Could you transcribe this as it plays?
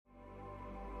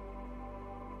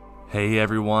Hey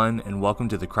everyone, and welcome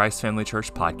to the Christ Family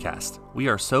Church podcast. We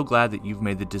are so glad that you've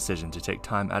made the decision to take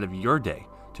time out of your day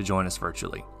to join us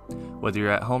virtually. Whether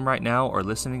you're at home right now or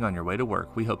listening on your way to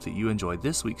work, we hope that you enjoy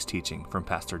this week's teaching from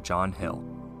Pastor John Hill.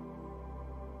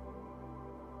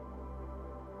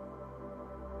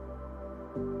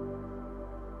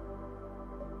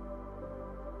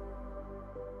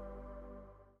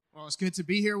 Well, it's good to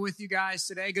be here with you guys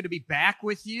today. Good to be back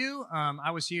with you.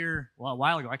 I was here, a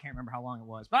while ago. I can't remember how long it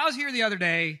was. But I was here the other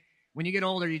day. When you get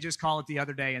older, you just call it the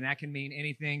other day, and that can mean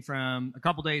anything from a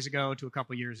couple days ago to a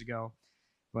couple years ago.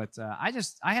 But I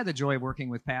had the joy of working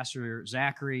with Pastor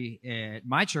Zachary at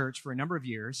my church for a number of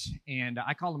years, and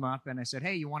I called him up, and I said,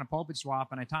 hey, you want a pulpit swap?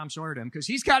 And I Tom Sawyer'd him, because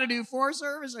he's got to do 4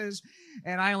 services,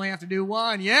 and I only have to do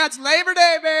 1. Yeah, it's Labor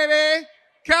Day, baby!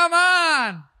 Come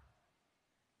on!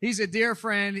 He's a dear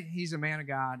friend. He's a man of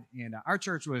God. And our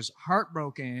church was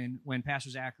heartbroken when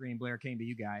Pastor Zachary and Blair came to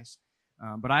you guys.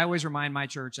 But I always remind my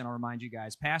church, and I'll remind you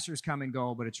guys, pastors come and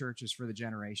go, but a church is for the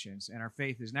generations. And our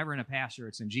faith is never in a pastor.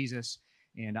 It's in Jesus.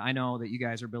 And I know that you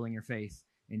guys are building your faith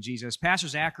in Jesus. Pastor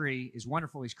Zachary is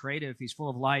wonderful. He's creative. He's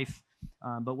full of life.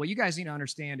 But what you guys need to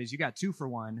understand is you got 2 for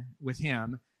 1 with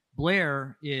him.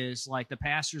 Blair is like the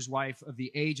pastor's wife of the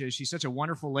ages. She's such a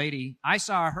wonderful lady. I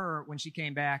saw her when she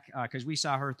came back because we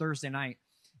saw her Thursday night.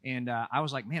 And I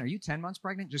was like, man, are you 10 months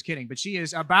pregnant? Just kidding. But she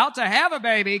is about to have a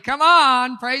baby. Come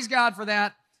on. Praise God for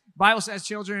that. Bible says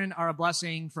children are a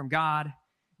blessing from God.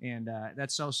 And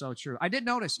that's so true. I did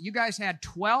notice you guys had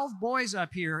 12 boys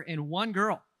up here and 1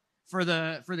 girl for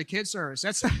the kids service.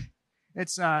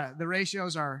 The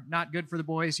ratios are not good for the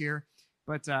boys here.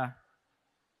 But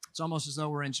it's almost as though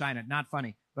we're in China. Not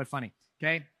funny, but funny.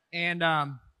 Okay? And,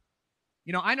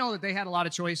 I know that they had a lot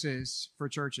of choices for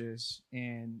churches,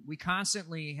 and we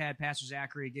constantly had Pastor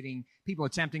Zachary getting people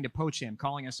attempting to poach him,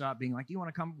 calling us up, being like, do you want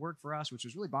to come work for us? Which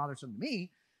was really bothersome to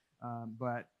me.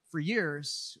 But for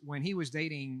years, when he was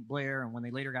dating Blair and when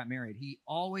they later got married, he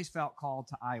always felt called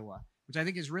to Iowa, which I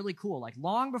think is really cool. Like,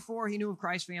 long before he knew of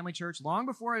Christ Family Church, long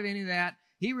before any of that,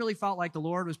 he really felt like the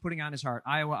Lord was putting on his heart,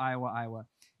 Iowa.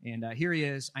 And here he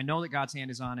is. I know that God's hand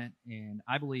is on it, and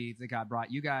I believe that God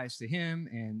brought you guys to him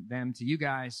and them to you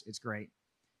guys. It's great.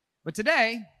 But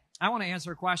today, I want to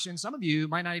answer a question some of you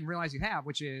might not even realize you have,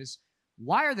 which is,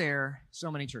 why are there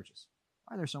so many churches?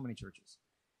 Why are there so many churches?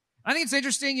 I think it's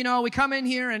interesting, we come in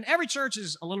here, and every church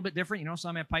is a little bit different.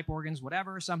 Some have pipe organs,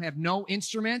 whatever. Some have no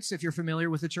instruments, if you're familiar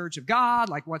with the Church of God,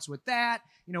 like what's with that?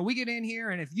 We get in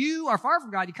here, and if you are far from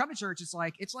God, you come to church, it's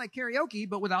like karaoke,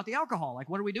 but without the alcohol. Like,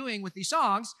 what are we doing with these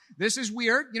songs? This is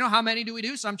weird. How many do we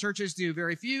do? Some churches do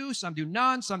very few, some do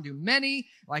none, some do many.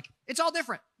 Like, it's all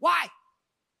different. Why?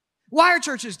 Why are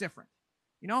churches different?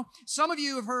 Some of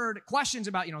you have heard questions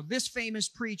about, this famous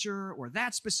preacher or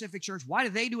that specific church. Why do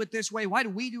they do it this way? Why do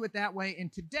we do it that way?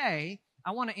 And today,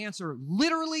 I want to answer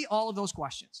literally all of those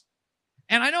questions.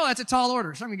 And I know that's a tall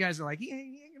order. Some of you guys are like, you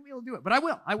ain't going to be able to do it. But I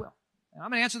will. And I'm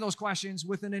going to answer those questions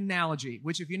with an analogy,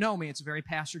 which, if you know me, it's a very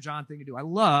Pastor John thing to do. I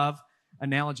love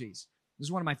analogies. This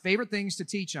is one of my favorite things to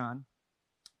teach on.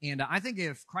 And I think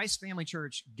if Christ Family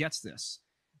Church gets this,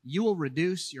 you will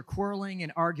reduce your quarreling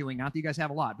and arguing. Not that you guys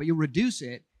have a lot, but you'll reduce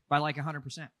it by like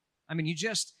 100%. I mean,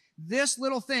 this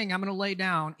little thing I'm going to lay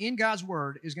down in God's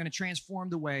Word is going to transform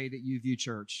the way that you view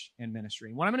church and ministry.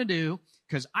 And what I'm going to do,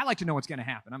 because I like to know what's going to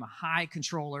happen. I'm a high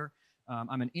controller.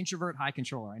 I'm an introvert high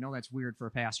controller. I know that's weird for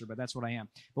a pastor, but that's what I am.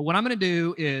 But what I'm going to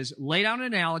do is lay down an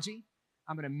analogy.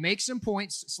 I'm going to make some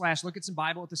points / look at some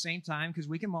Bible at the same time, because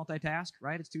we can multitask,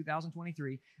 right? It's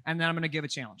 2023. And then I'm going to give a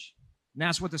challenge. And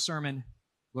that's what the sermon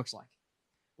looks like.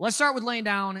 Let's start with laying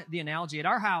down the analogy. At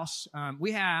our house,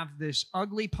 we have this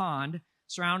ugly pond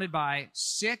surrounded by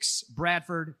 6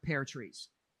 Bradford pear trees.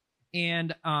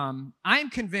 And I'm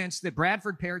convinced that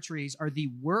Bradford pear trees are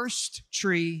the worst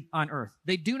tree on earth.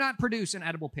 They do not produce an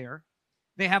edible pear.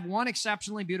 They have one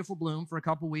exceptionally beautiful bloom for a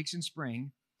couple weeks in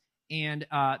spring. And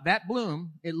that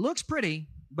bloom, it looks pretty,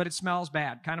 but it smells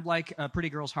bad. Kind of like a pretty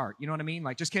girl's heart. You know what I mean?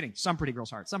 Like, just kidding. Some pretty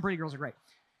girl's heart. Some pretty girls are great.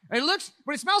 But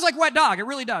it smells like wet dog. It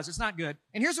really does. It's not good.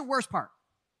 And here's the worst part,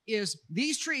 is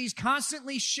these trees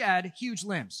constantly shed huge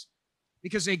limbs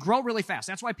because they grow really fast.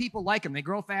 That's why people like them. They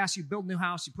grow fast. You build a new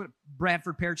house, you put a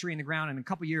Bradford pear tree in the ground, and in a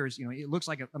couple years, it looks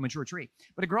like a mature tree.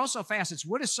 But it grows so fast, its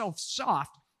wood is so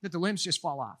soft that the limbs just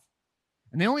fall off.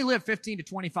 And they only live 15 to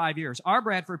 25 years. Our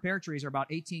Bradford pear trees are about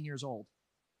 18 years old.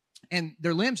 And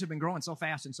their limbs have been growing so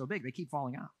fast and so big, they keep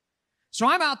falling off. So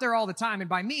I'm out there all the time, and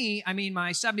by me, I mean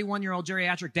my 71-year-old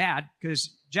geriatric dad,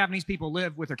 because Japanese people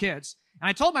live with their kids. And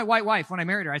I told my white wife when I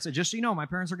married her, I said, just so you know, my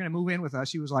parents are going to move in with us.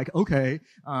 She was like, okay.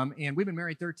 And we've been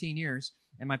married 13 years,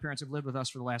 and my parents have lived with us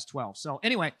for the last 12. So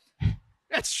anyway,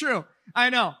 That's true. I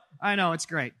know. It's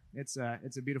great. It's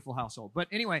a beautiful household. But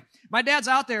anyway, my dad's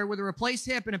out there with a replaced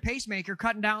hip and a pacemaker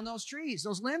cutting down those trees,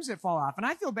 those limbs that fall off. And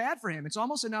I feel bad for him. It's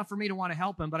almost enough for me to want to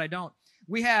help him, but I don't.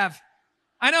 We have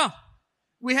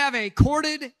a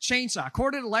corded chainsaw,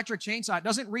 corded electric chainsaw. It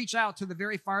doesn't reach out to the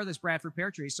very farthest Bradford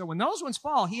pear trees. So when those ones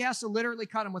fall, he has to literally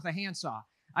cut them with a handsaw.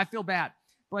 I feel bad.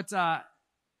 But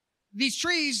these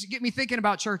trees get me thinking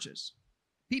about churches.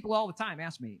 People all the time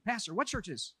ask me, Pastor, what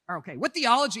churches are okay? What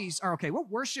theologies are okay? What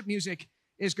worship music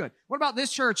is good? What about this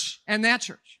church and that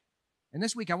church? And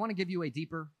this week, I want to give you a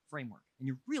deeper framework. And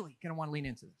you're really going to want to lean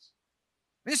into this.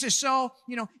 This is so,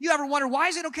 you ever wonder, why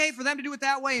is it okay for them to do it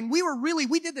that way? And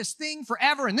we did this thing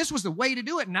forever, and this was the way to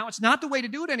do it. And now it's not the way to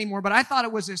do it anymore, but I thought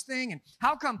it was this thing. And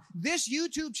how come this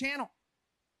YouTube channel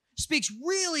speaks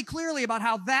really clearly about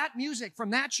how that music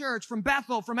from that church, from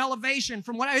Bethel, from Elevation,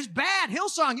 from whatever, is bad.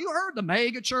 Hillsong, you heard the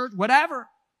mega church, whatever.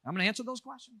 I'm going to answer those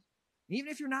questions.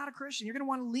 Even if you're not a Christian, you're going to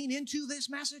want to lean into this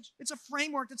message. It's a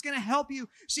framework that's going to help you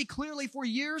see clearly for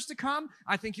years to come.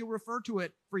 I think you'll refer to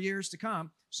it for years to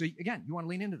come. So again, you want to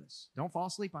lean into this. Don't fall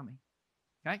asleep on me.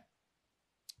 Okay?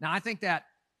 Now, I think that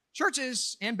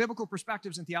churches and biblical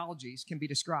perspectives and theologies can be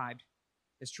described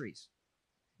as trees.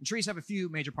 And trees have a few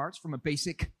major parts from a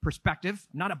basic perspective.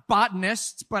 I'm not a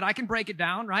botanist, but I can break it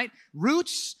down, right?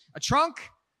 Roots, a trunk,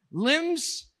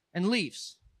 limbs, and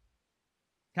leaves.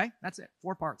 Okay? That's it.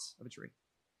 4 parts of a tree.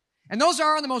 And those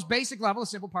are on the most basic level, the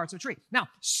simple parts of a tree. Now,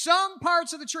 some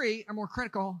parts of the tree are more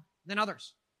critical than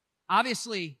others.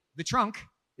 Obviously, the trunk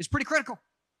is pretty critical.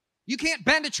 You can't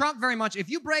bend a trunk very much. If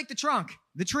you break the trunk,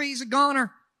 the tree's a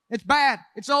goner. It's bad.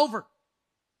 It's over.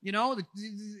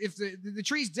 If the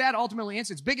tree's dead, ultimately,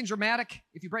 it's big and dramatic.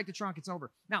 If you break the trunk, it's over.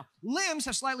 Now, limbs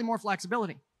have slightly more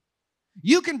flexibility.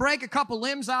 You can break a couple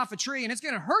limbs off a tree, and it's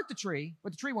going to hurt the tree,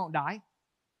 but the tree won't die.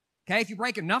 Okay, if you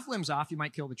break enough limbs off, you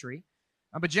might kill the tree.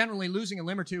 But generally, losing a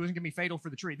limb or two isn't going to be fatal for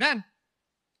the tree. Then,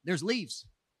 there's leaves.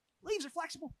 Leaves are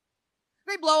flexible.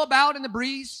 They blow about in the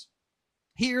breeze,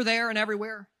 here, there, and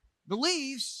everywhere. The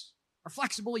leaves are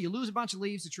flexible. You lose a bunch of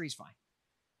leaves, the tree's fine.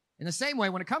 In the same way,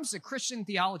 when it comes to Christian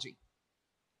theology,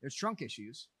 there's trunk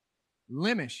issues,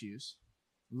 limb issues,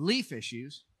 leaf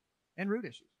issues, and root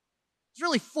issues. It's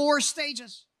really 4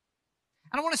 stages.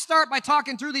 And I want to start by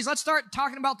talking through these. Let's start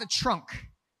talking about the trunk.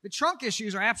 The trunk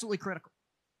issues are absolutely critical.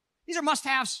 These are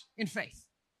must-haves in faith.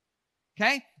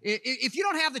 Okay? If you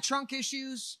don't have the trunk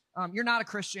issues, you're not a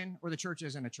Christian, or the church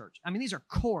isn't a church. I mean, these are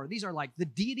core. These are like the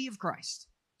deity of Christ.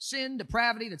 Sin,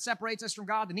 depravity that separates us from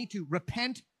God, the need to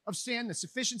repent of sin, the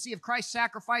sufficiency of Christ's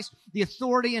sacrifice, the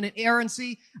authority and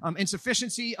inerrancy and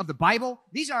sufficiency of the Bible.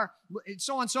 These are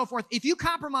so on and so forth. If you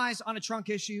compromise on a trunk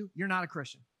issue, you're not a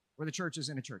Christian, or the church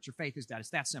isn't a church. Your faith is dead.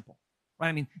 It's that simple. Right?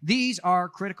 I mean, these are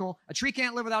critical. A tree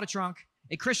can't live without a trunk.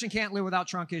 A Christian can't live without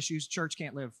trunk issues. Church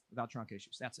can't live without trunk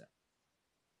issues. That's it.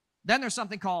 Then there's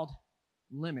something called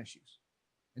limb issues.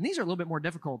 And these are a little bit more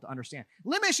difficult to understand.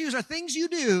 Limb issues are things you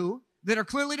do that are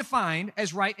clearly defined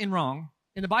as right and wrong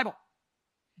in the Bible.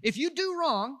 If you do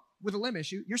wrong with a limb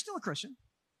issue, you're still a Christian,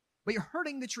 but you're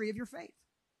hurting the tree of your faith.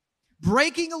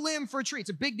 Breaking a limb for a tree, it's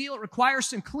a big deal. It requires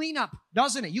some cleanup,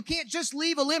 doesn't it? You can't just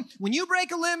leave a limb. When you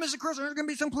break a limb as a Christian, there's going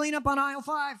to be some cleanup on aisle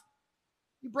 5.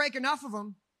 You break enough of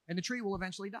them, and the tree will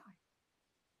eventually die.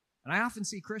 And I often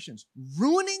see Christians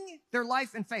ruining their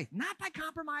life and faith, not by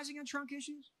compromising on trunk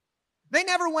issues. They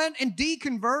never went and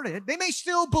deconverted. They may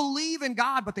still believe in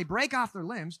God, but they break off their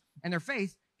limbs, and their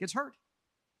faith gets hurt.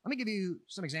 Let me give you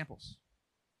some examples.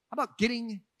 How about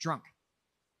getting drunk?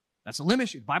 That's a limb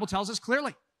issue. The Bible tells us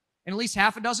clearly in at least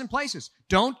half a dozen places.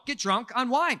 Don't get drunk on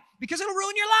wine because it'll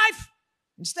ruin your life.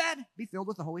 Instead, be filled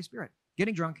with the Holy Spirit.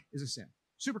 Getting drunk is a sin.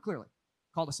 Super clearly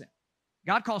called a sin.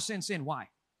 God calls sin sin. Why?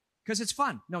 Because it's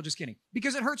fun. No, just kidding.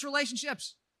 Because it hurts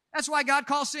relationships. That's why God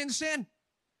calls sin sin.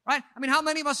 Right? I mean, how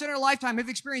many of us in our lifetime have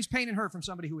experienced pain and hurt from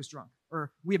somebody who was drunk?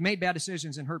 Or we have made bad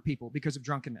decisions and hurt people because of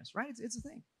drunkenness, right? It's a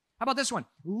thing. How about this one?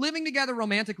 Living together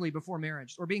romantically before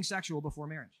marriage, or being sexual before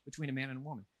marriage between a man and a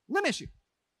woman. Limb issue.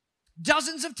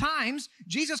 Dozens of times,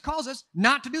 Jesus calls us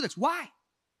not to do this. Why?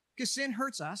 Because sin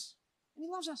hurts us, and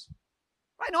he loves us.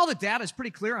 Right? And all the data is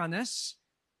pretty clear on this.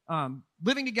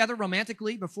 Living together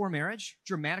romantically before marriage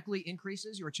dramatically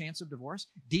increases your chance of divorce,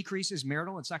 decreases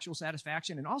marital and sexual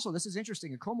satisfaction, and also, this is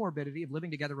interesting, a comorbidity of living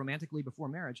together romantically before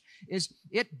marriage is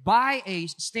it, by a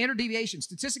standard deviation,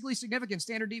 statistically significant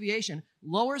standard deviation,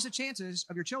 lowers the chances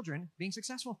of your children being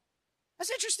successful.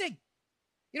 That's interesting.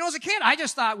 As a kid, I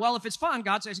just thought, well, if it's fun,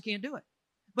 God says you can't do it.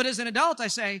 But as an adult, I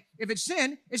say, if it's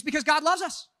sin, it's because God loves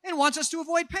us and wants us to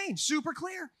avoid pain. Super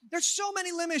clear. There's so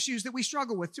many limb issues that we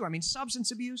struggle with, too. I mean,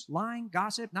 substance abuse, lying,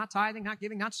 gossip, not tithing, not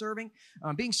giving, not serving,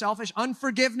 being selfish,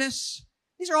 unforgiveness,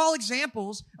 These are all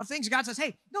examples of things God says,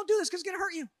 hey, don't do this because it's going to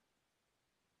hurt you.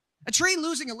 A tree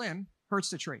losing a limb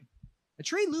hurts the tree. A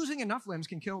tree losing enough limbs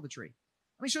can kill the tree.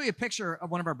 Let me show you a picture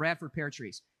of one of our Bradford pear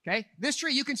trees, okay? This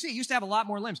tree, you can see, used to have a lot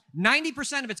more limbs.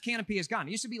 90% of its canopy is gone.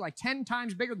 It used to be like 10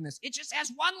 times bigger than this. It just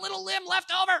has one little limb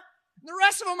left over. And the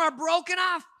rest of them are broken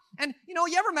off. And, you know,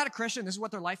 you ever met a Christian? This is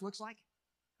what their life looks like.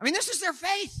 I mean, this is their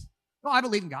faith. Well, I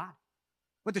believe in God.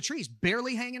 But the tree's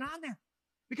barely hanging on there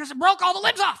because it broke all the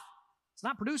limbs off. It's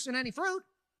not producing any fruit.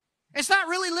 It's not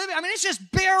really living. I mean, it's just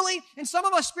barely. And some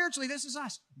of us spiritually, this is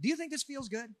us. Do you think this feels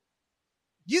good?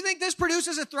 Do you think this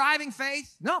produces a thriving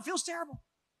faith? No, it feels terrible.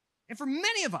 And for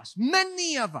many of us,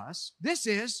 this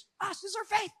is us. This is our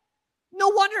faith. No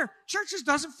wonder church just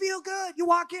doesn't feel good. You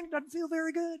walk in, it doesn't feel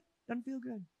very good. Doesn't feel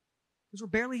good. Because we're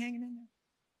barely hanging in there.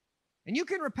 And you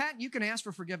can repent, you can ask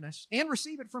for forgiveness and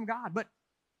receive it from God. But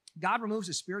God removes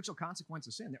the spiritual consequence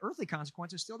of sin. The earthly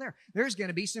consequence is still there. There's going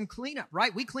to be some cleanup,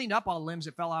 right? We cleaned up all the limbs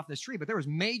that fell off this tree, but there was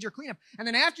major cleanup. And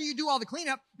then after you do all the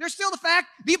cleanup, there's still the fact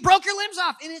that you broke your limbs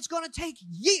off, and it's going to take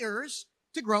years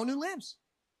to grow new limbs.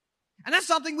 And that's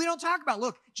something we don't talk about.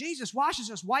 Look, Jesus washes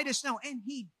us white as snow, and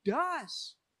he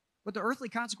does. But the earthly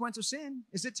consequence of sin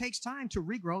is it takes time to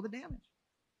regrow the damage.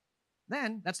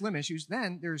 Then, that's limb issues.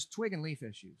 Then there's twig and leaf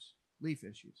issues.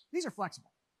 These are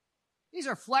flexible. These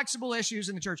are flexible issues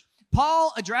in the church.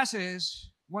 Paul addresses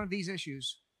one of these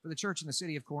issues for the church in the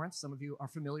city of Corinth. Some of you are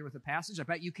familiar with the passage. I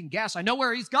bet you can guess. I know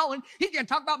where he's going. He's going to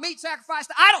talk about meat sacrificed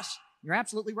to idols. You're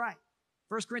absolutely right.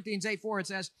 1 Corinthians 8:4, it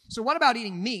says, so what about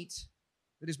eating meat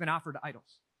that has been offered to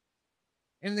idols?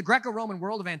 In the Greco-Roman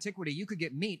world of antiquity, you could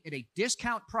get meat at a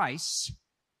discount price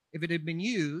if it had been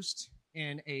used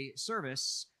in a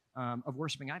service of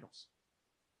worshiping idols.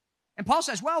 And Paul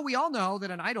says, well, we all know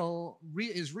that an idol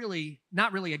is really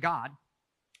not really a god.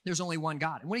 There's only one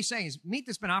God. And what he's saying is meat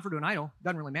that's been offered to an idol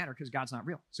doesn't really matter because God's not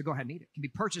real. So go ahead and eat it. It can be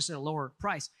purchased at a lower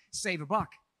price. Save a buck.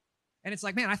 And it's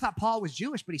like, man, I thought Paul was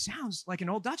Jewish, but he sounds like an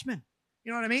old Dutchman.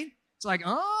 You know what I mean? It's like,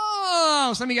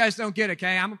 oh, some of you guys don't get it,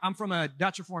 okay? I'm from a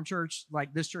Dutch Reformed church,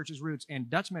 like this church's roots, and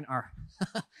Dutchmen are,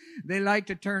 they like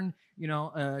to turn,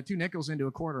 2 nickels into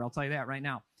a quarter. I'll tell you that right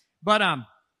now. But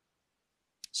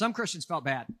some Christians felt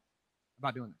bad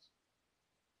about doing this,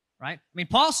 right? I mean,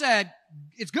 Paul said,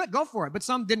 it's good, go for it, but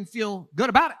some didn't feel good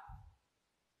about it.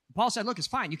 Paul said, look, it's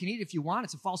fine. You can eat it if you want.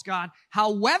 It's a false god.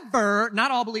 However, not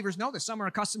all believers know this. Some are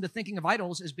accustomed to thinking of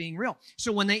idols as being real.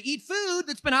 So when they eat food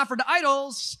that's been offered to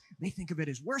idols, they think of it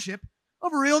as worship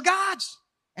of real gods.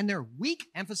 And their weak,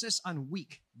 emphasis on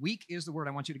weak. Weak is the word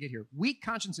I want you to get here. Weak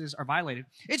consciences are violated.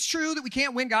 It's true that we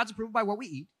can't win God's approval by what we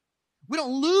eat. We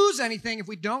don't lose anything if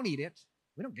we don't eat it.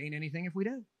 We don't gain anything if we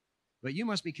do. But you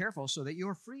must be careful so that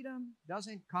your freedom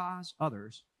doesn't cause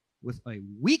others with a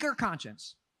weaker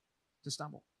conscience to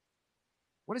stumble.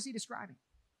 What is he describing?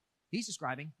 He's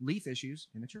describing leaf issues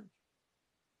in the church.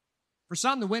 For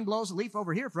some, the wind blows a leaf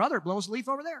over here. For others, it blows a leaf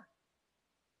over there.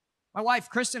 My wife,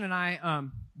 Kristen, and I,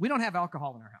 we don't have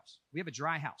alcohol in our house. We have a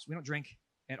dry house. We don't drink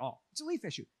at all. It's a leaf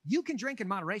issue. You can drink in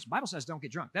moderation. The Bible says don't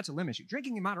get drunk. That's a limb issue.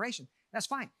 Drinking in moderation, that's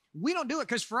fine. We don't do it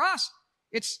because for us,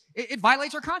 it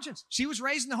violates our conscience. She was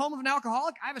raised in the home of an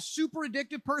alcoholic. I have a super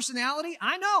addictive personality.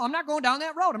 I know. I'm not going down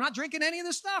that road. I'm not drinking any of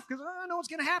this stuff because I know what's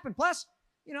going to happen. Plus,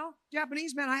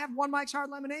 Japanese men, I have one Mike's Hard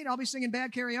Lemonade. I'll be singing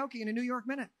bad karaoke in a New York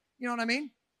minute. You know what I mean?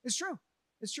 It's true.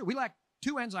 It's true. We lack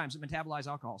 2 enzymes that metabolize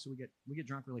alcohol, so we get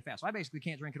drunk really fast. So I basically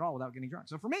can't drink at all without getting drunk.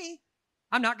 So for me,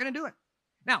 I'm not going to do it.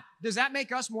 Now, does that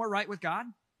make us more right with God?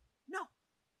 No.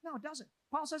 No, it doesn't.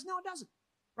 Paul says, no, it doesn't.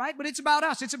 Right? But it's about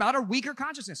us. It's about our weaker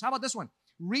consciousness. How about this one?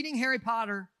 Reading Harry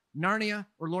Potter, Narnia,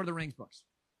 or Lord of the Rings books.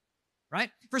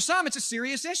 Right? For some, it's a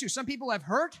serious issue. Some people have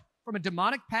hurt from a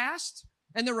demonic past,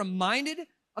 and they're reminded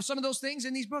of some of those things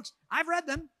in these books. I've read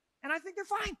them, and I think they're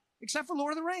fine, except for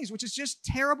Lord of the Rings, which is just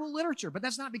terrible literature. But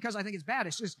that's not because I think it's bad.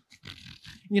 It's just,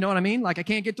 you know what I mean? Like, I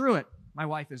can't get through it. My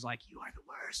wife is like, you are the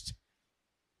worst.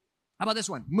 How about this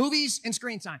one? Movies and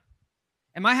screen time.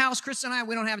 In my house, Chris and I,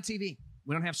 we don't have a TV.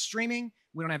 We don't have streaming.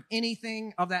 We don't have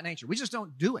anything of that nature. We just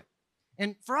don't do it.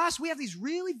 And for us, we have these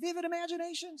really vivid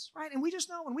imaginations, right? And we just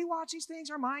know when we watch these things,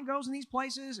 our mind goes in these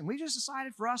places, and we just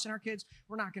decided for us and our kids,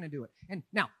 we're not going to do it. And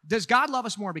now, does God love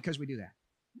us more because we do that?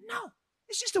 No.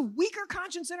 It's just a weaker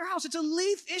conscience in our house. It's a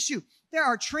leaf issue. There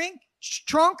are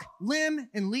trunk, limb,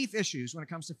 and leaf issues when it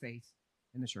comes to faith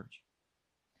in the church.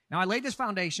 Now, I laid this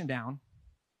foundation down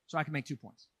so I can make 2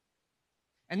 points.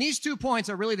 And these 2 points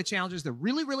are really the challenges. They're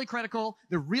really, really critical.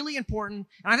 They're really important.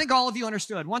 And I think all of you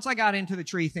understood. Once I got into the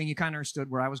tree thing, you kind of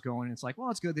understood where I was going. It's like, well,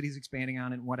 it's good that he's expanding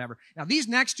on it and whatever. Now, these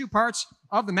next 2 parts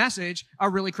of the message are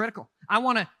really critical. I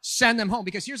want to send them home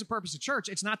because here's the purpose of church.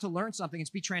 It's not to learn something. It's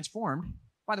to be transformed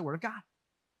by the Word of God.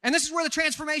 And this is where the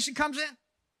transformation comes in.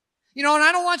 And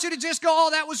I don't want you to just go,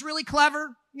 oh, that was really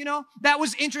clever. That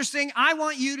was interesting. I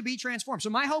want you to be transformed. So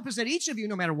my hope is that each of you,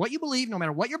 no matter what you believe, no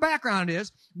matter what your background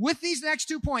is, with these next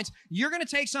 2 points, you're going to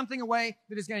take something away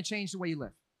that is going to change the way you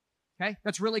live. Okay?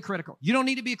 That's really critical. You don't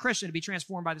need to be a Christian to be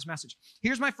transformed by this message.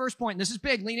 Here's my first point, and this is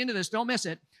big. Lean into this. Don't miss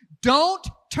it. Don't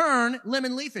turn limb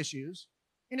and leaf issues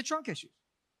into trunk issues.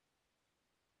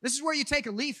 This is where you take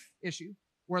a leaf issue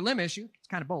or a limb issue, it's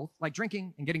kind of both, like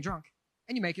drinking and getting drunk,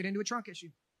 and you make it into a trunk issue.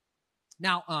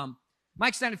 Now, my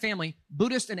extended family,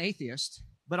 Buddhist and atheist,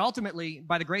 but ultimately,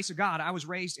 by the grace of God, I was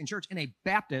raised in church in a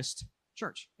Baptist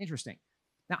church. Interesting.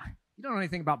 Now, you don't know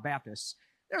anything about Baptists.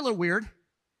 They're a little weird.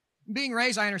 Being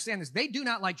raised, I understand this. They do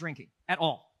not like drinking at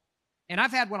all. And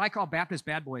I've had what I call Baptist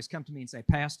bad boys come to me and say,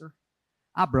 Pastor,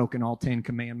 I've broken all 10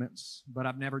 commandments, but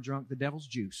I've never drunk the devil's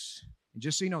juice. And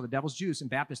just so you know, the devil's juice in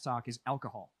Baptist talk is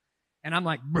alcohol. And I'm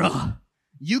like, bruh,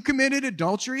 you committed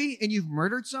adultery and you've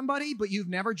murdered somebody, but you've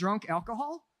never drunk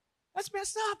alcohol? That's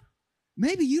messed up.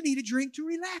 Maybe you need a drink to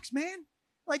relax, man.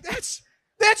 Like, that's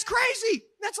crazy.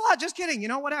 That's a lot. Just kidding.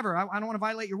 Whatever. I don't want to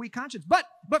violate your weak conscience. But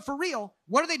for real,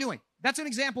 what are they doing? That's an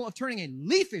example of turning a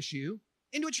leaf issue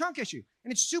into a trunk issue.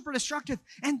 And it's super destructive.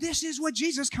 And this is what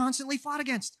Jesus constantly fought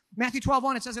against. Matthew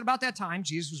 12:1, it says at about that time,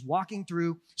 Jesus was walking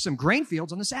through some grain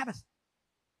fields on the Sabbath.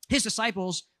 His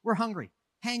disciples were hungry,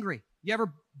 hangry. You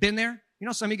ever been there?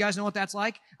 Some of you guys know what that's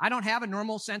like. I don't have a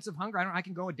normal sense of hunger. I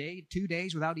can go a day, 2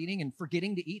 days without eating and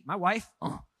forgetting to eat. My wife,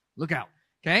 look out,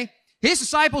 okay? His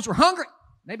disciples were hungry.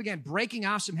 They began breaking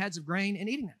off some heads of grain and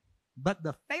eating them. But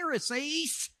the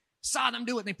Pharisees saw them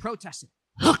do it and they protested.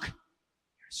 Look,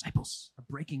 your disciples are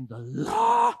breaking the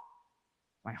law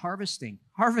by harvesting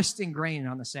grain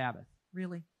on the Sabbath.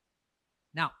 Really?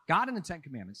 Now, God in the 10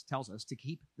 Commandments tells us to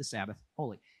keep the Sabbath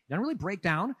holy. He doesn't really break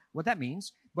down what that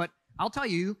means, but I'll tell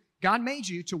you, God made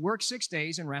you to work 6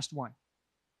 days and rest 1.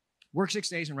 Work 6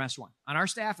 days and rest 1. On our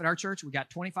staff at our church, we got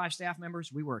 25 staff members.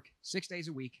 We work 6 days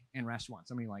a week and rest 1.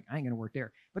 Some of you are like, I ain't going to work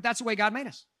there. But that's the way God made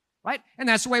us, right? And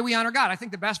that's the way we honor God. I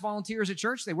think the best volunteers at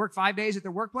church, they work 5 days at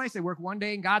their workplace. They work 1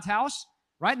 day in God's house,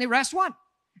 right? And they rest 1.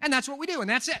 And that's what we do, and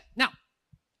that's it. Now,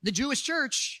 the Jewish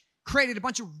church created a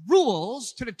bunch of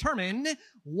rules to determine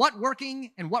what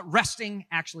working and what resting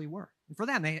actually were. And for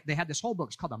them, they had this whole book.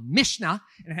 It's called the Mishnah,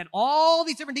 and it had all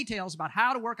these different details about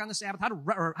how to work on the Sabbath, how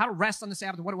to rest on the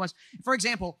Sabbath, and what it was. For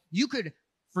example, you could,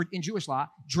 in Jewish law,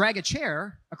 drag a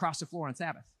chair across the floor on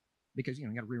Sabbath because, you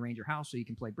got to rearrange your house so you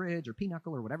can play bridge or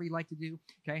pinochle or whatever you like to do.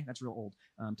 Okay, that's real old.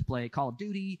 To play Call of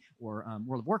Duty or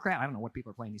World of Warcraft. I don't know what people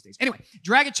are playing these days. Anyway,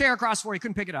 drag a chair across the floor. You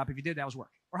couldn't pick it up. If you did, that was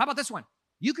work. Or how about this one?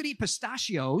 You could eat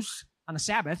pistachios on the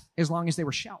Sabbath as long as they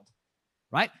were shelled,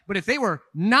 right? But if they were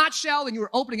not shelled and you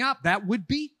were opening up, that would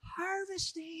be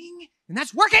harvesting. And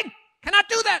that's working. Cannot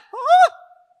do that.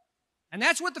 And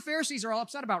that's what the Pharisees are all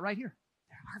upset about right here.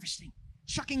 They're harvesting,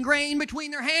 chucking grain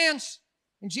between their hands.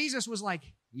 And Jesus was like,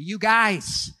 you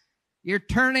guys, you're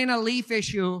turning a leaf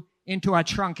issue into a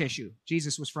trunk issue.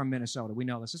 Jesus was from Minnesota. We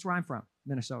know this. This is where I'm from,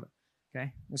 Minnesota.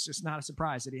 Okay? It's just not a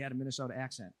surprise that he had a Minnesota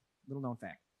accent. Little known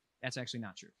fact. That's actually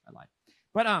not true. I lied.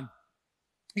 But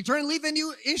you turn a leaf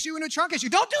issue into a trunk issue.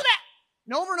 Don't do that.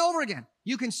 And over again.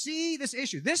 You can see this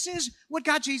issue. This is what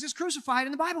got Jesus crucified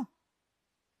in the Bible.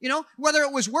 Whether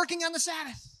it was working on the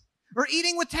Sabbath or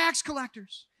eating with tax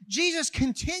collectors, Jesus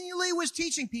continually was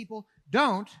teaching people,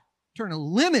 don't turn a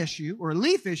limb issue or a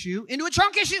leaf issue into a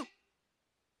trunk issue.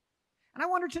 And I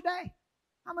wonder today,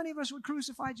 how many of us would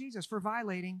crucify Jesus for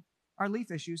violating our leaf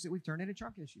issues that we've turned into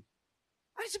trunk issues?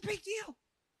 It's a big deal.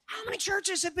 How many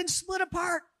churches have been split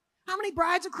apart? How many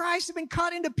brides of Christ have been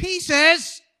cut into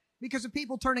pieces because of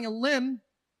people turning a limb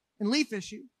and leaf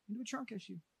issue into a trunk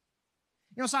issue?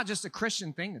 It's not just a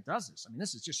Christian thing that does this.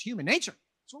 This is just human nature.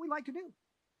 It's what we like to do.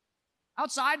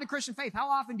 Outside the Christian faith, how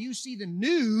often do you see the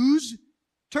news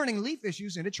turning leaf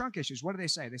issues into trunk issues? What do they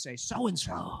say? They say,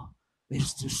 so-and-so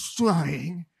is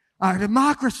destroying our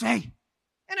democracy.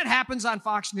 And it happens on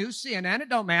Fox News, CNN, it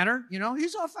don't matter.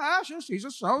 He's a fascist, he's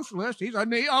a socialist, he's a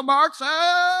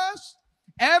neo-Marxist.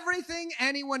 Everything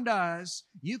anyone does,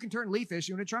 you can turn leaf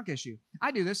issue into trunk issue.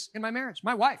 I do this in my marriage.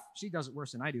 My wife, she does it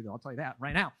worse than I do, though. I'll tell you that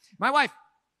right now. My wife,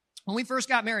 when we first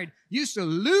got married, used to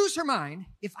lose her mind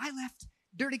if I left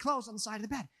dirty clothes on the side of the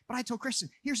bed. But I told Kristen,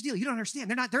 here's the deal. You don't understand.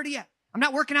 They're not dirty yet. I'm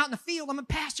not working out in the field. I'm a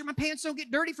pastor. My pants don't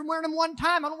get dirty from wearing them one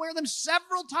time. I don't wear them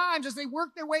several times as they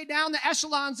work their way down the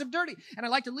echelons of dirty. And I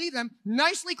like to leave them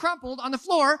nicely crumpled on the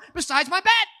floor beside my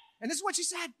bed. And this is what she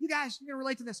said. You guys, you're going to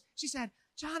relate to this. She said,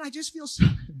 John, I just feel so...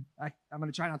 I'm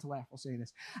going to try not to laugh while saying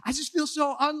this. I just feel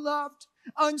so unloved,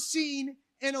 unseen,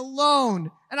 and alone.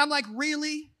 And I'm like,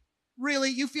 really?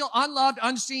 Really? You feel unloved,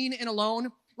 unseen, and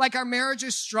alone? Like our marriage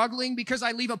is struggling because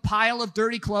I leave a pile of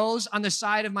dirty clothes on the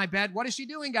side of my bed. What is she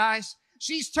doing, guys?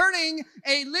 She's turning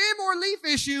a limb or leaf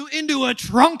issue into a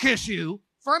trunk issue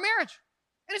for a marriage.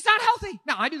 And it's not healthy.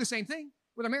 Now, I do the same thing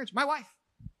with our marriage. My wife,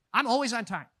 I'm always on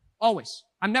time. Always.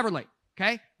 I'm never late.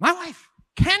 Okay? My wife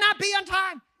cannot be on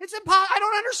time. It's impossible. I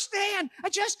don't understand.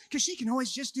 Because she can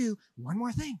always just do one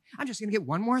more thing. I'm just going to get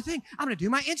one more thing. I'm going to do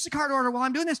my Instacart order while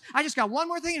I'm doing this. I just got one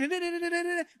more thing.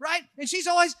 Right? And she's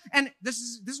always, and this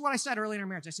is what I said early in our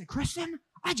marriage. I said, Kristen,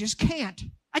 I just can't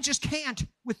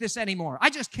with this anymore. I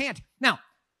just can't. Now,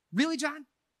 really, John?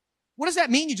 What does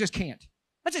that mean you just can't?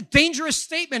 That's a dangerous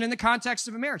statement in the context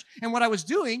of a marriage. And what I was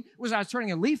doing was I was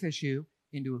turning a leaf issue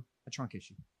into a trunk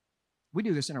issue. We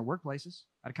do this in our workplaces.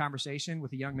 I had a conversation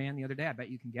with a young man the other day. I bet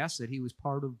you can guess that he was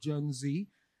part of Gen Z.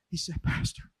 He said,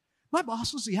 Pastor, my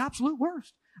boss was the absolute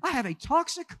worst. I have a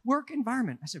toxic work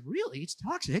environment. I said, really? It's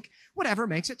toxic? Whatever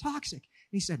makes it toxic.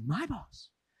 And he said, my boss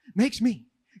makes me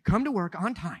come to work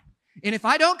on time. And if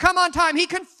I don't come on time, he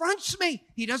confronts me.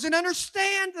 He doesn't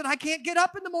understand that I can't get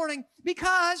up in the morning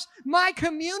because my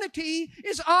community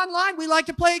is online. We like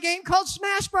to play a game called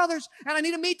Smash Brothers, and I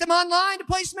need to meet them online to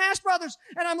play Smash Brothers.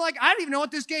 And I'm like, I don't even know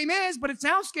what this game is, but it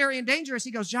sounds scary and dangerous.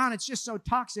 He goes, John, it's just so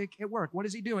toxic at work. What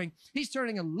is he doing? He's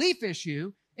turning a leaf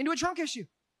issue into a trunk issue,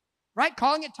 right?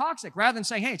 Calling it toxic rather than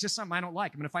saying, hey, it's just something I don't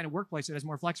like. I'm going to find a workplace that has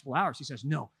more flexible hours. He says,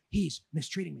 no, he's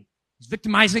mistreating me. He's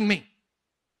victimizing me.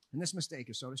 And this mistake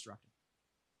is so destructive.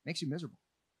 Makes you miserable.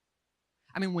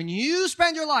 I mean, when you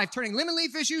spend your life turning lemon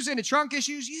leaf issues into trunk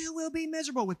issues, you will be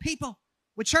miserable with people,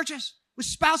 with churches, with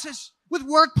spouses, with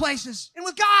workplaces, and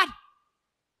with God.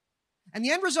 And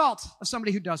the end result of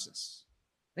somebody who does this,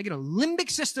 they get a limbic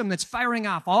system that's firing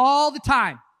off all the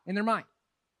time in their mind.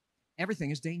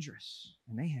 Everything is dangerous,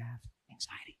 and they have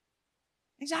anxiety.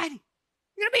 Anxiety.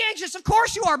 You're going to be anxious. Of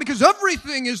course you are, because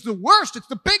everything is the worst. It's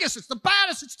the biggest. It's the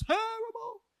baddest. It's terrible.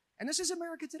 And this is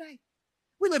America today.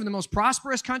 We live in the most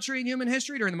prosperous country in human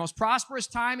history during the most prosperous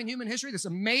time in human history. This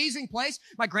amazing place.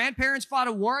 My grandparents fought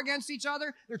a war against each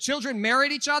other. Their children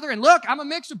married each other. And look, I'm a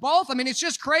mix of both. I mean, it's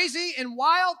just crazy and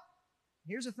wild.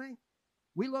 Here's the thing.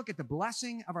 We look at the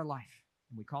blessing of our life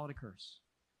and we call it a curse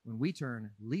when we turn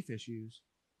leaf issues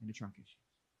into trunk issues.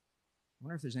 I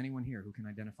wonder if there's anyone here who can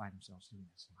identify themselves doing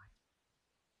this in life.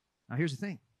 Now, here's the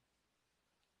thing.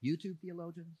 YouTube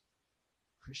theologians,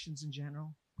 Christians in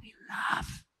general, we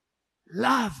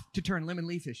love to turn lemon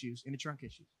leaf issues into trunk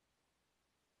issues.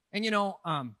 And you know,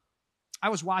 I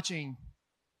was watching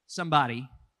somebody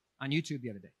on YouTube the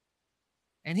other day,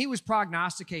 and he was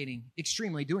prognosticating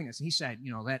extremely doing this. And he said,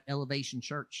 you know, that Elevation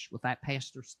Church with that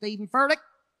pastor Stephen Furtick,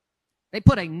 they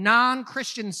put a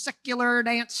non-Christian secular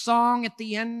dance song at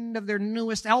the end of their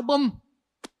newest album.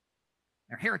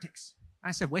 They're heretics.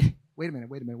 I said, wait a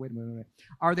minute.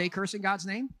 Are they cursing God's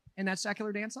name in that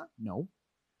secular dance song? No.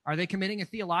 Are they committing a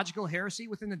theological heresy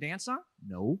within the dance song?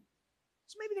 No.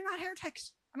 So maybe they're not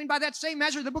heretics. I mean, by that same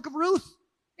measure, the book of Ruth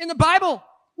in the Bible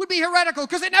would be heretical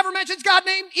because it never mentions God's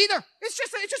name either. It's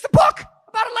just a book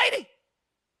about a lady.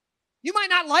 You might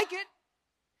not like it.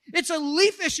 It's a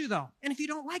leaf issue, though. And if you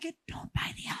don't like it, don't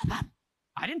buy the album.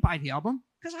 I didn't buy the album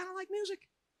because I don't like music.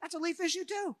 That's a leaf issue,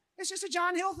 too. It's just a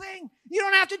John Hill thing. You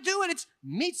don't have to do it. It's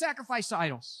meat sacrifice to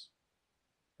idols.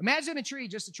 Imagine a tree,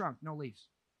 just a trunk, no leaves,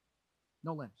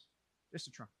 no limbs, just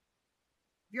a trunk.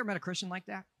 Have you ever met a Christian like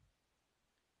that?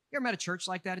 You ever met a church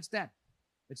like that? It's dead.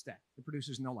 It's dead. It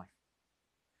produces no life.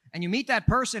 And you meet that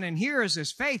person, and here is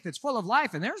this faith that's full of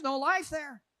life, and there's no life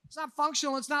there. It's not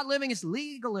functional. It's not living. It's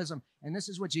legalism. And this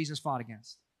is what Jesus fought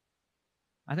against.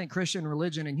 I think Christian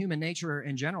religion and human nature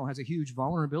in general has a huge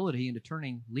vulnerability into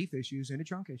turning leaf issues into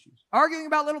trunk issues. Arguing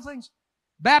about little things.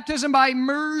 Baptism by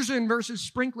immersion versus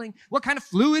sprinkling. What kind of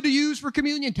fluid to use for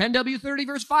communion? 10W30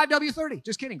 versus 5W30.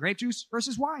 Just kidding. Grape juice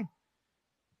versus wine.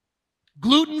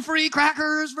 Gluten-free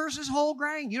crackers versus whole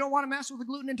grain. You don't want to mess with a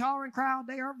gluten-intolerant crowd.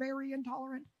 They are very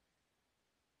intolerant.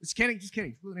 Just kidding.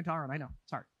 Gluten intolerant. I know.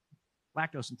 It's hard.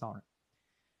 Lactose intolerant.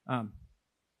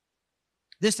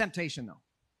 This temptation, though.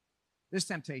 This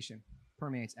temptation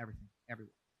permeates everything,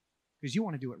 everywhere. Because you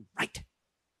want to do it right. And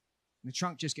the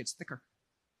trunk just gets thicker.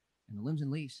 And the limbs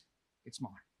and leaves get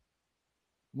smaller.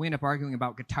 We end up arguing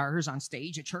about guitars on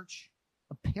stage at church.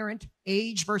 Apparent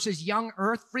age versus young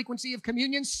earth. Frequency of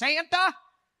communion. Santa.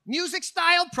 Music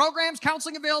style. Programs.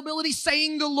 Counseling availability.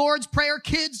 Saying the Lord's Prayer.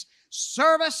 Kids.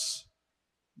 Service.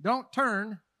 Don't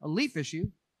turn a leaf issue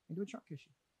into a trunk issue.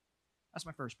 That's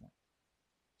my first point.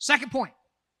 Second point.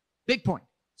 Big point.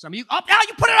 Some of you, now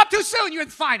you put it up too soon.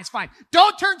 It's fine.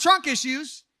 Don't turn trunk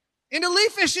issues into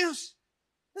leaf issues.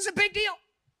 This is a big deal.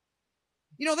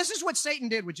 You know, this is what Satan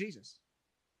did with Jesus.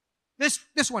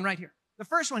 This one right here. The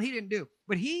first one he didn't do.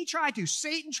 But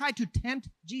Satan tried to tempt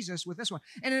Jesus with this one.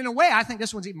 And in a way, I think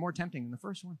this one's even more tempting than the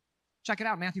first one. Check it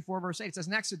out, Matthew 4, verse 8. It says,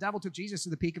 next, the devil took Jesus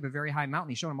to the peak of a very high mountain.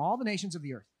 He showed him all the nations of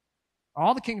the earth,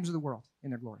 all the kingdoms of the world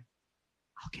in their glory.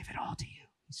 I'll give it all to you,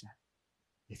 he said,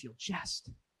 if you'll just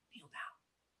kneel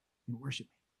down and worship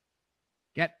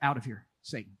me. Get out of here,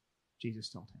 Satan, Jesus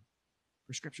told him.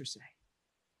 For scriptures say,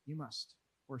 you must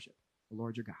worship the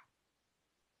Lord your God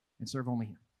and serve only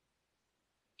him.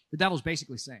 The devil's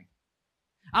basically saying,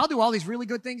 I'll do all these really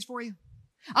good things for you.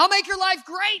 I'll make your life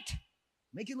great.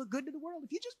 Make you look good to the world.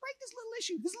 If you just break this little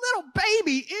issue, this little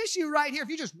baby issue right here, if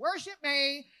you just worship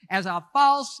me as a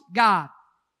false god.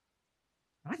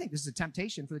 And I think this is a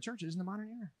temptation for the churches in the modern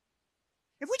era.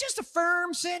 If we just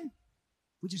affirm sin,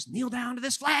 we just kneel down to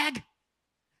this flag,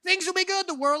 things will be good.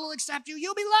 The world will accept you.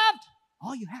 You'll be loved.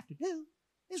 All you have to do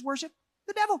is worship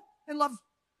the devil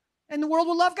and the world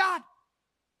will love God.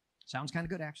 Sounds kind of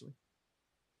good, actually.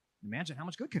 Imagine how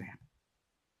much good could happen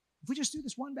if we just do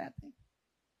this one bad thing.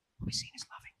 We'll be seen as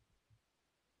loving.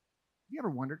 Have you ever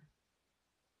wondered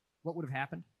what would have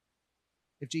happened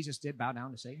if Jesus did bow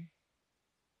down to Satan?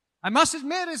 I must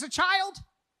admit, as a child,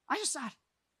 I just thought,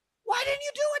 why didn't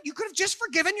you do it? You could have just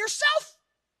forgiven yourself.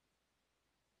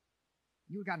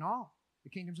 You would have gotten all the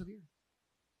kingdoms of the earth.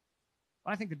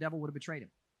 But I think the devil would have betrayed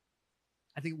him.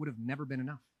 I think it would have never been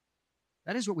enough.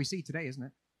 That is what we see today, isn't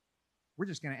it? We're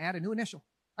just going to add a new initial,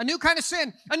 a new kind of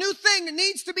sin, a new thing that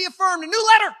needs to be affirmed, a new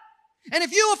letter. And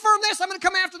if you affirm this, I'm going to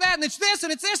come after that, and it's this,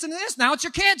 and it's this, and this. Now it's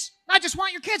your kids. I just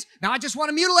want your kids. Now I just want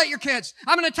to mutilate your kids.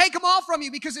 I'm going to take them all from you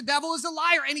because the devil is a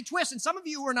liar, and he twists. And some of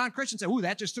you who are non-Christians say, ooh,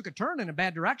 that just took a turn in a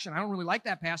bad direction. I don't really like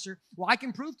that, Pastor. Well, I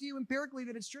can prove to you empirically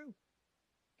that it's true.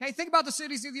 Okay, think about the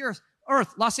cities of the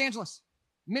earth, Los Angeles,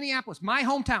 Minneapolis, my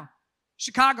hometown,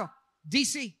 Chicago,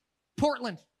 D.C.,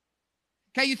 Portland.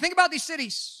 Okay, you think about these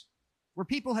cities where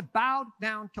people have bowed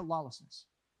down to lawlessness.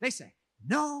 They say,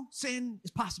 no sin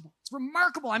is possible. It's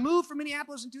remarkable. I moved from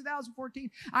Minneapolis in 2014.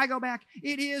 I go back.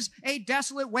 It is a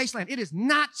desolate wasteland. It is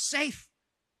not safe.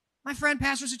 My friend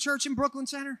pastors a church in Brooklyn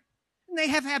Center, and they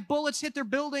have had bullets hit their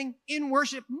building in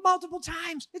worship multiple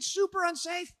times. It's super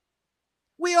unsafe.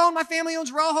 My family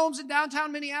owns row homes in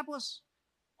downtown Minneapolis.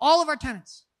 All of our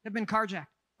tenants have been carjacked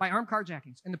by armed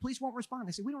carjackings, and the police won't respond.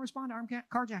 They say, we don't respond to armed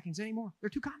carjackings anymore. They're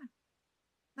too common.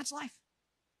 That's life.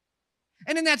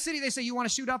 And in that city, they say, you want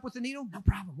to shoot up with a needle? No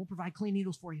problem. We'll provide clean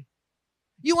needles for you.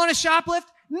 You want to shoplift?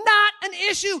 Not an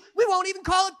issue. We won't even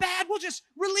call it bad. We'll just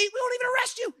relieve. We won't even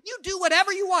arrest you. You do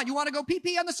whatever you want. You want to go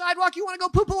pee-pee on the sidewalk? You want to go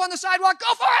poo-poo on the sidewalk?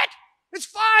 Go for it. It's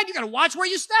fine. You got to watch where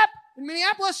you step in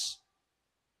Minneapolis.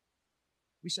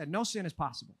 We said no sin is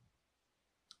possible.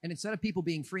 And instead of people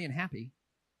being free and happy,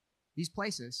 these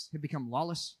places have become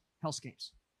lawless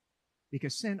hellscapes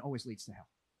because sin always leads to hell.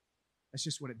 That's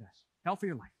just what it does. Hell for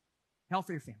your life. Hell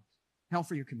for your families. Hell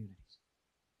for your communities.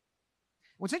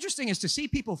 What's interesting is to see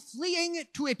people fleeing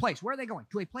to a place. Where are they going?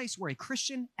 To a place where a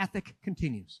Christian ethic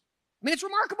continues. I mean, it's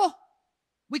remarkable.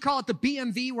 We call it the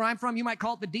BMV where I'm from. You might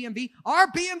call it the DMV. Our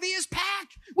BMV is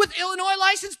packed with Illinois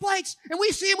license plates. And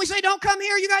we see them. We say, don't come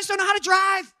here. You guys don't know how to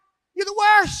drive. You're the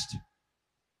worst.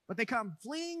 But they come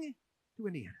fleeing to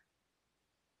Indiana.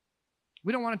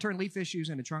 We don't want to turn leaf issues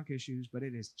into trunk issues, but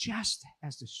it is just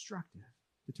as destructive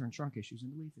to turn trunk issues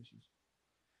into leaf issues.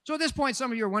 So at this point,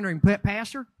 some of you are wondering,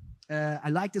 Pastor, I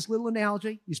like this little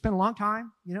analogy. You spent a long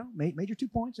time, made your 2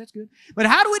 points. That's good. But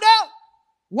how do we know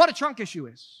what a trunk issue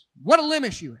is, what a limb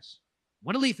issue is,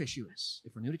 what a leaf issue is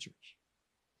if we're new to church?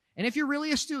 And if you're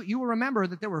really astute, you will remember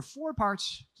that there were 4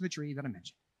 parts to the tree that I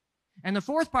mentioned. And the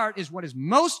 4th part is what is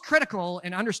most critical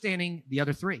in understanding the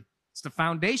other 3. It's the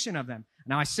foundation of them.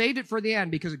 Now, I saved it for the end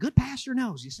because a good pastor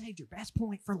knows you saved your best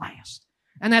point for last.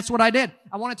 And that's what I did.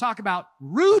 I want to talk about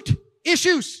root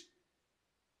issues.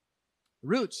 The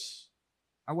roots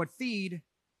are what feed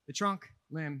the trunk,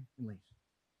 limb, and leaf.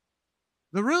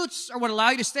 The roots are what allow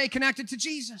you to stay connected to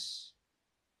Jesus.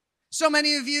 So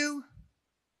many of you,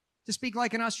 to speak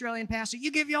like an Australian pastor,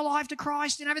 you give your life to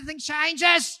Christ and everything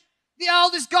changes. The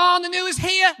old is gone, the new is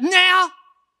here now.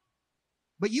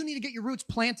 But you need to get your roots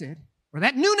planted, or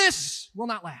that newness will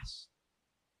not last.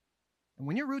 And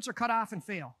when your roots are cut off and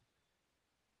fail,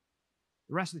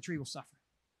 the rest of the tree will suffer.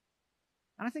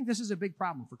 And I think this is a big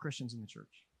problem for Christians in the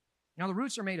church. Now, the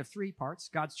roots are made of 3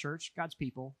 parts: God's church, God's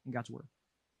people, and God's word.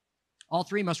 All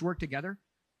 3 must work together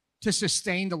to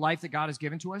sustain the life that God has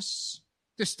given to us,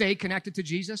 to stay connected to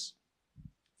Jesus.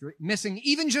 If you're missing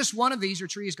even just one of these, your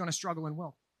tree is going to struggle and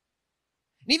wilt.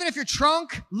 And even if your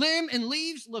trunk, limb, and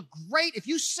leaves look great, if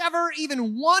you sever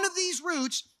even one of these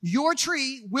roots, your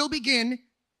tree will begin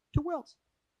to wilt.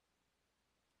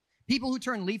 People who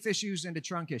turn leaf issues into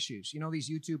trunk issues. You know, these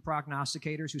YouTube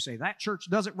prognosticators who say that church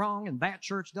does it wrong and that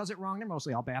church does it wrong. They're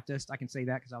mostly all Baptist. I can say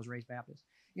that because I was raised Baptist.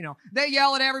 You know, they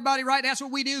yell at everybody, right? That's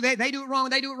what we do. They do it wrong.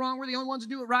 They do it wrong. We're the only ones who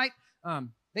do it right.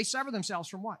 They sever themselves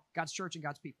from what? God's church and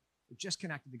God's people. They're just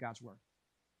connected to God's word.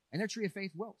 And their tree of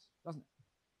faith wilts, doesn't it?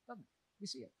 Doesn't it? We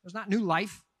see it. There's not new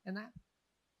life in that.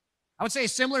 I would say a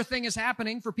similar thing is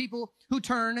happening for people who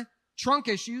turn trunk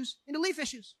issues into leaf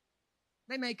issues.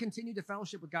 They may continue to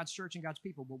fellowship with God's church and God's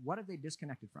people, but what have they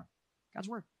disconnected from? God's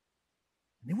word.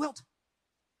 And they wilt.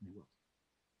 And they wilt.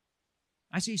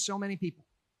 I see so many people,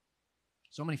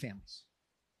 so many families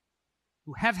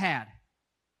who have had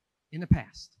in the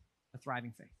past a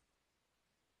thriving faith.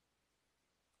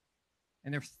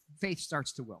 And their faith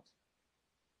starts to wilt.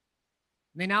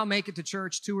 And they now make it to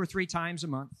church 2 or 3 times a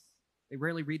month. They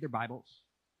rarely read their Bibles.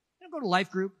 They don't go to life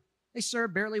group. They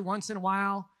serve barely once in a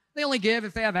while. They only give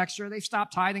if they have extra. They've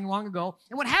stopped tithing long ago.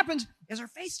 And what happens is our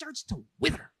faith starts to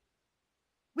wither.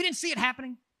 We didn't see it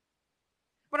happening.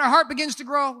 But our heart begins to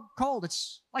grow cold.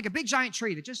 It's like a big giant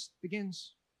tree that just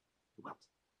begins to wilt.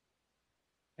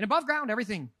 And above ground,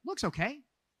 everything looks okay.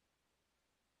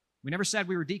 We never said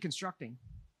we were deconstructing.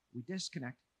 We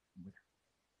disconnect and wither.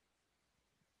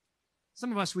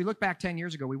 Some of us, we look back 10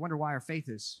 years ago, we wonder why our faith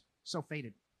is so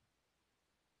faded.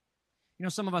 You know,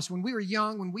 some of us, when we were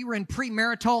young, when we were in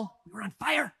premarital, we were on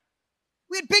fire.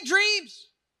 We had big dreams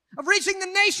of reaching the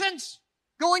nations,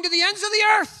 going to the ends of the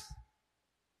earth.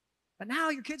 But now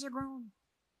your kids are grown.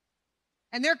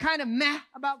 And they're kind of meh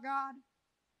about God.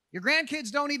 Your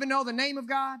grandkids don't even know the name of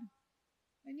God.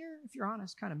 And you're, if you're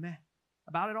honest, kind of meh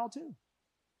about it all too.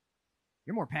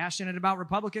 You're more passionate about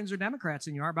Republicans or Democrats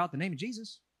than you are about the name of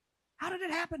Jesus. How did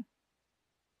it happen?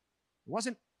 It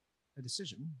wasn't a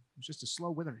decision. It was just a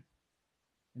slow withering.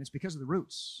 And it's because of the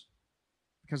roots.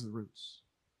 Because of the roots.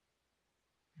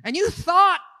 And you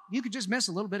thought you could just miss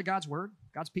a little bit of God's word,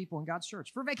 God's people, and God's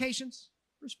church. For vacations,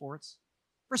 for sports,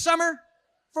 for summer,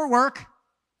 for work,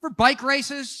 for bike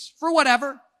races, for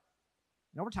whatever.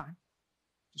 And over time,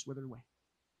 just withered away.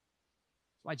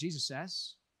 That's why Jesus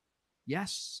says,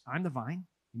 yes, I'm the vine,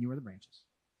 and you are the branches.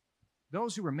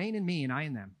 Those who remain in me and I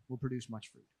in them will produce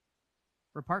much fruit.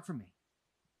 For apart from me,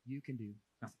 you can do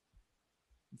nothing.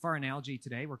 And for our analogy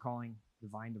today, we're calling the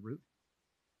vine the root.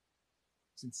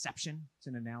 It's inception. It's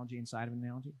an analogy inside of an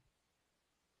analogy.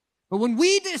 But when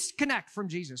we disconnect from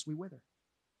Jesus, we wither.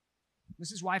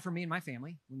 This is why for me and my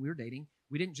family, when we were dating,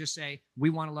 we didn't just say, we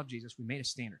want to love Jesus. We made a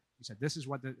standard. We said, this is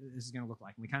what this is going to look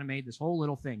like. And we kind of made this whole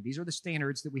little thing. These are the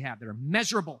standards that we have that are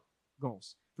measurable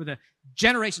goals for the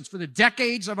generations, for the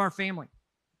decades of our family.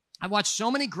 I've watched so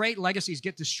many great legacies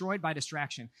get destroyed by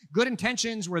distraction. Good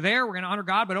intentions were there. We're going to honor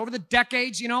God. But over the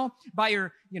decades, by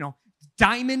your,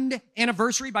 diamond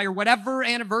anniversary, by your whatever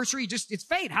anniversary, it's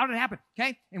fade. How did it happen?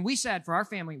 Okay. And we said for our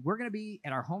family, we're going to be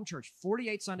at our home church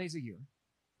 48 Sundays a year.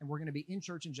 And we're going to be in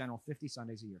church in general 50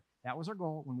 Sundays a year. That was our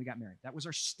goal when we got married. That was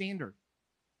our standard.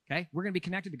 Okay. We're going to be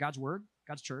connected to God's word,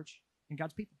 God's church, and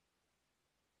God's people.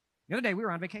 The other day we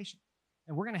were on vacation.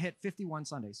 And we're going to hit 51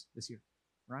 Sundays this year.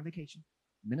 We're on vacation.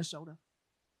 Minnesota.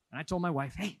 And I told my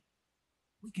wife, hey,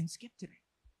 we can skip today.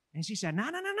 And she said, no,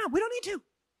 we don't need to.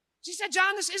 She said,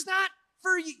 John, this is not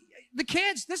for the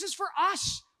kids. This is for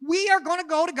us. We are going to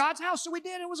go to God's house. So we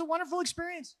did. It was a wonderful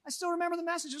experience. I still remember the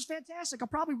message. It was fantastic. I'll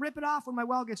probably rip it off when my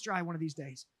well gets dry one of these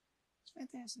days. It's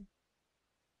fantastic.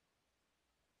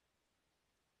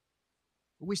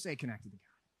 But we stay connected to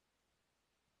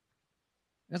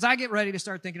God. As I get ready to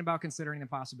start thinking about considering the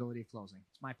possibility of closing,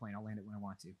 it's my plan. I'll land it when I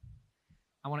want to.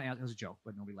 I want to ask, it was a joke,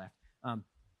 but nobody laughed.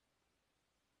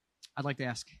 I'd like to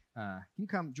ask, can you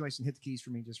come, Joyce, and hit the keys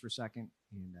for me just for a second?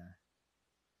 And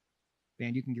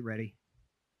band, you can get ready.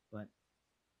 But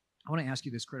I want to ask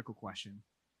you this critical question.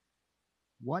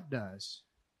 What does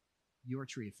your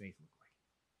tree of faith look like?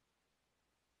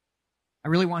 I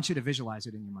really want you to visualize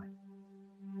it in your mind.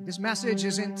 This message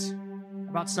isn't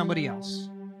about somebody else.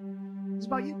 It's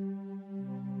about you.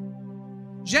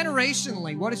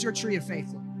 Generationally, what does your tree of faith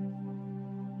look like?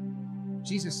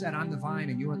 Jesus said, I'm the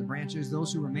vine and you are the branches.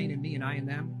 Those who remain in me and I in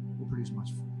them will produce much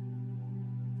fruit.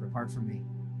 For apart from me,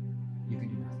 you can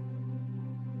do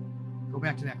nothing. Go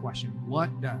back to that question.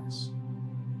 What does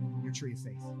your tree of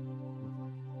faith look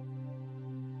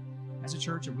like? As a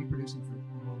church, are we producing fruit?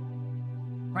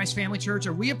 Christ Family Church,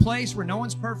 are we a place where no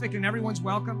one's perfect and everyone's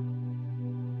welcome?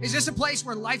 Is this a place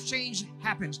where life change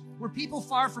happens, where people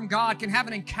far from God can have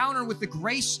an encounter with the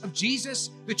grace of Jesus,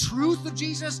 the truth of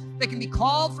Jesus? They can be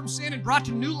called from sin and brought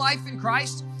to new life in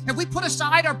Christ? Have we put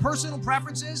aside our personal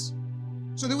preferences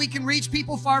so that we can reach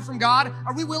people far from God?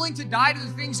 Are we willing to die to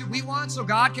the things that we want so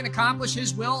God can accomplish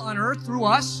His will on earth through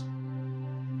us?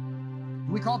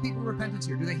 Do we call people to repentance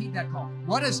here? Do they heed that call?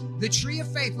 What does the tree of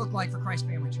faith look like for Christ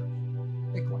Family Church?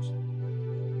 Big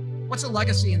question. What's a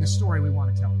legacy in the story we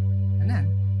want to tell? And then,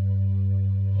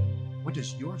 what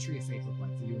does your tree of faith look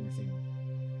like for you and your family?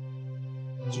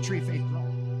 Does your tree of faith grow?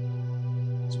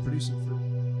 Is it producing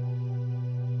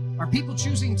fruit? Are people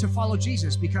choosing to follow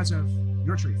Jesus because of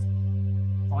your tree of faith?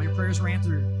 If all your prayers were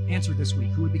answered this week,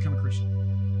 who would become a Christian?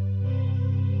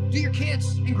 Do your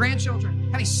kids and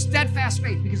grandchildren have a steadfast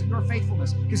faith because of your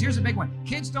faithfulness? Because here's a big one.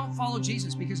 Kids don't follow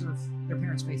Jesus because of their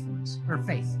parents' faithfulness or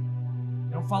faith.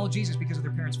 They don't follow Jesus because of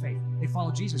their parents' faith. They follow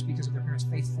Jesus because of their parents'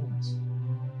 faithfulness.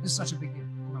 This is such a big deal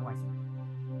for my wife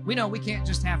and I. We know we can't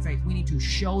just have faith. We need to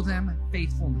show them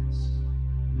faithfulness.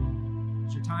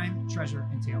 It's your time, treasure,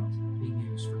 and talent being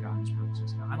used for God's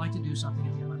purposes. Now, I'd like to do something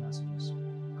at the end of my messages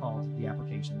called the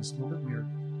application. It's a little bit weird.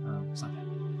 It's not that.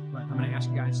 But I'm going to ask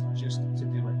you guys just to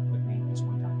do it with me this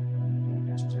one time.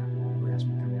 Maybe Pastor Jack will ask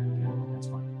me to come back again. That's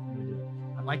fine. I'm going to do it.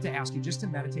 I'd like to ask you just to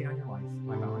meditate on your life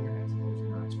by bowing your heads and closing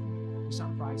your eyes for me. It's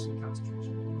not privacy and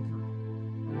concentration.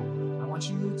 I want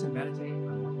you to meditate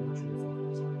on what your true faith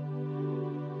is.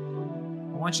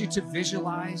 I want you to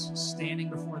visualize standing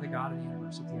before the God of the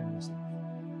universe at the end of this life.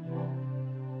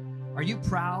 Are you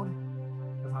proud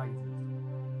of how you've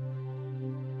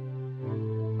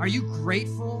lived? Are you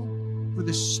grateful for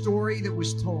the story that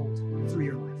was told through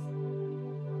your life?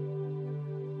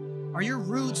 Are your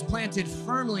roots planted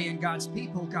firmly in God's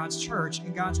people, God's church,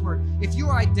 and God's word? If you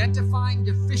are identifying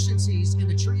deficiencies in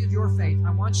the tree of your faith,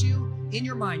 I want you, in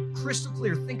your mind, crystal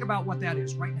clear, think about what that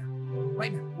is right now.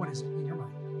 Right now, what is it in your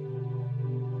mind?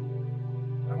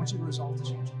 I want you to resolve to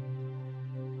change it.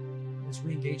 It's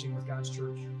re-engaging with God's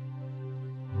church,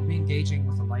 re-engaging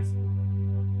with the life,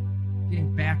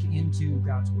 getting back into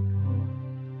God's word.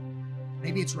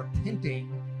 Maybe it's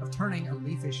repenting of turning a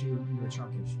leaf issue into a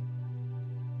chunk issue.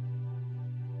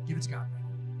 Give it to God right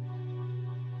now.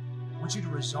 I want you to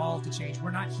resolve to change.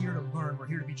 We're not here to learn. We're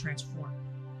here to be transformed.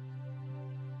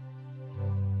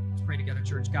 Let's pray together,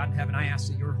 church. God in heaven, I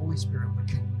ask that your Holy Spirit would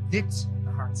convict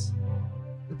the hearts,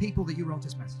 the people that you wrote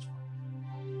this message for.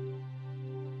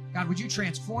 God, would you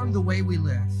transform the way we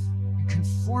live and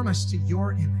conform us to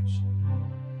your image,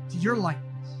 to your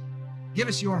likeness. Give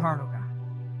us your heart, oh God.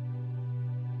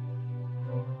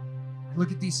 I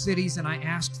look at these cities and I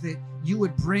ask that you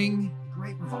would bring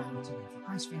great revival to them for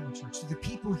Christ Family Church, to the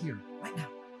people here right now.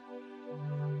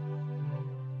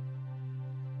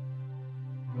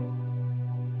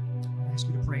 I ask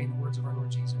you to pray in the words of our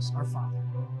Lord Jesus, our Father,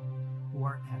 who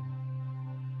art in heaven.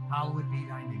 Hallowed be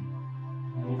thy name.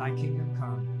 Thy kingdom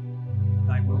come,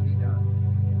 thy will be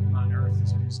done on earth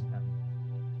as it is in heaven.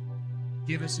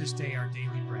 Give us this day our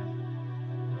daily bread.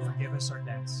 Forgive us our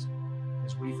debts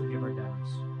as we forgive our debtors.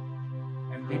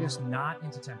 And lead us not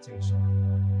into temptation,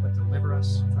 but deliver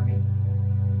us from evil.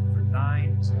 For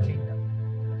thine is the kingdom,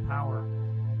 and the power,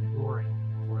 and the glory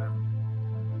forever.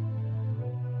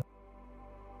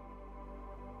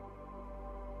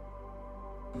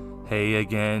 Hey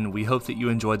again, we hope that you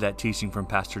enjoyed that teaching from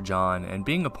Pastor John and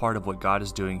being a part of what God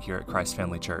is doing here at Christ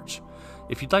Family Church.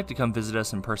 If you'd like to come visit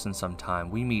us in person sometime,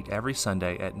 we meet every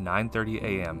Sunday at 9:30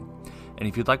 a.m. And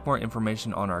if you'd like more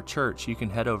information on our church, you can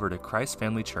head over to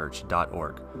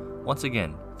christfamilychurch.org. Once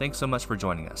again, thanks so much for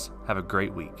joining us. Have a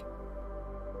great week.